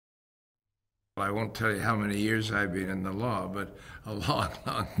I won't tell you how many years I've been in the law, but a long,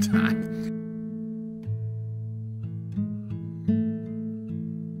 long time.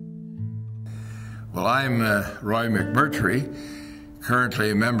 Well, I'm Roy McMurtry,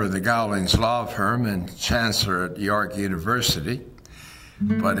 currently a member of the Gowlings Law Firm and Chancellor at York University.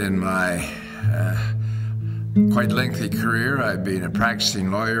 But in my quite lengthy career, I've been a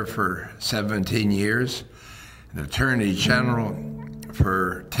practicing lawyer for 17 years, an Attorney General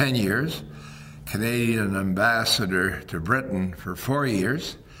for 10 years, Canadian Ambassador to Britain for 4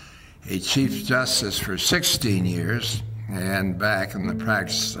 years, a Chief Justice for 16 years, and back in the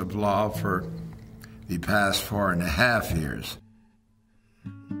practice of law for the past 4.5 years.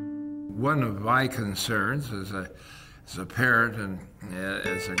 One of my concerns as a parent and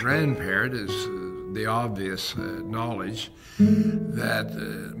as a grandparent is the obvious knowledge that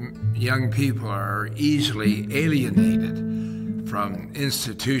young people are easily alienated from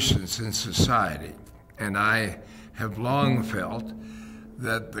institutions in society. And I have long felt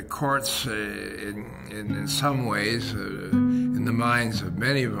that the courts, in some ways, in the minds of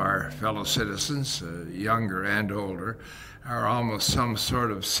many of our fellow citizens, younger and older, are almost some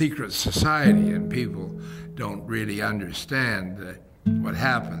sort of secret society, and people don't really understand what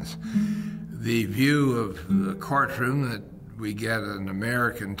happens. The view of the courtroom that we get in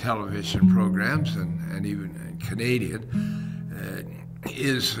American television programs and even Canadian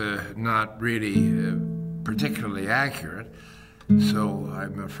is not really particularly accurate. So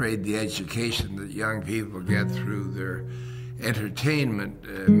I'm afraid the education that young people get through their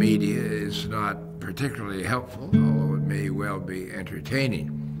entertainment media is not particularly helpful, although it may well be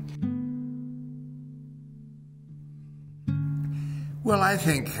entertaining. Well, I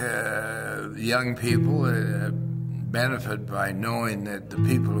think young people benefit by knowing that the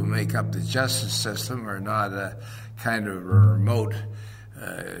people who make up the justice system are not a kind of a remote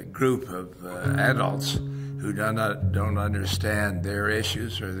group of adults who don't understand their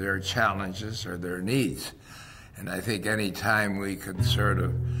issues or their challenges or their needs. And I think any time we can sort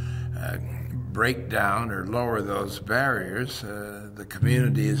of break down or lower those barriers, the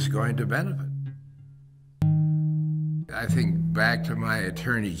community is going to benefit. I think back to my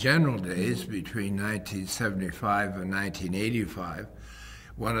Attorney General days between 1975 and 1985,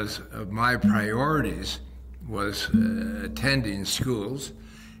 one of my priorities was attending schools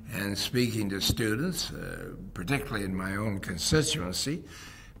and speaking to students, particularly in my own constituency,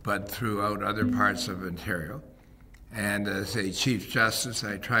 but throughout other parts of Ontario. And as a Chief Justice,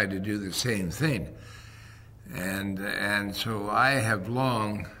 I tried to do the same thing. And so I have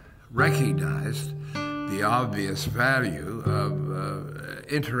long recognized the obvious value of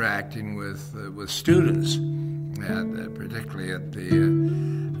interacting with students, and particularly at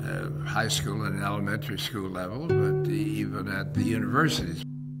the high school and elementary school level, but even at the universities.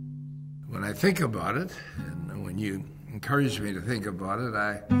 When I think about it, and when you encourage me to think about it,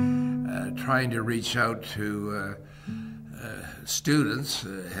 trying to reach out to students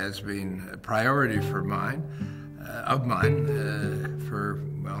has been a priority for mine for,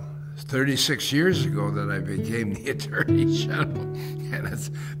 well, 36 years ago that I became the Attorney General, and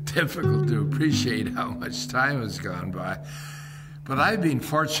it's difficult to appreciate how much time has gone by. But I've been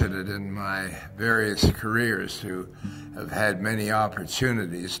fortunate in my various careers to have had many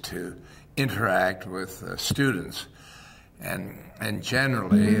opportunities to interact with students, and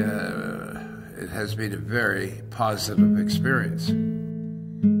generally it has been a very positive experience.